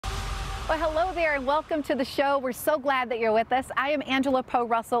Well, hello there and welcome to the show. We're so glad that you're with us. I am Angela Poe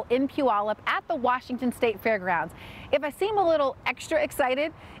Russell in Puyallup at the Washington State Fairgrounds. If I seem a little extra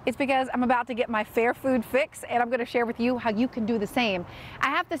excited, it's because I'm about to get my fair food fix, and I'm going to share with you how you can do the same. I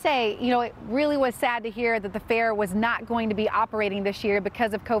have to say, it really was sad to hear that the fair was not going to be operating this year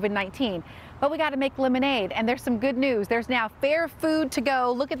because of COVID-19. But we got to make lemonade, and there's some good news. There's now fair food to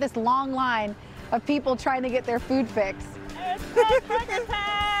go. Look at this long line of people trying to get their food fix. It's burger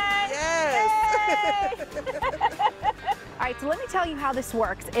time! Yes! All right, so let me tell you how this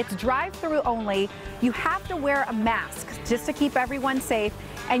works. It's drive-through only. You have to wear a mask just to keep everyone safe.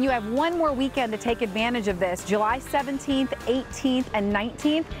 And you have one more weekend to take advantage of this, July 17th, 18th, and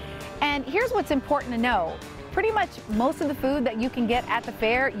 19th. And here's what's important to know. Pretty much most of the food that you can get at the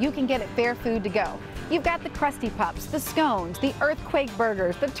fair, you can get at Fair Food to Go. You've got the Krusty Pups, the scones, the earthquake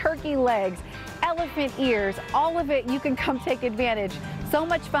burgers, the turkey legs, elephant ears, all of it you can come take advantage. So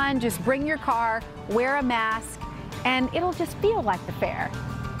much fun, just bring your car, wear a mask, and it'll just feel like the fair.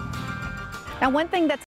 Now, one thing that's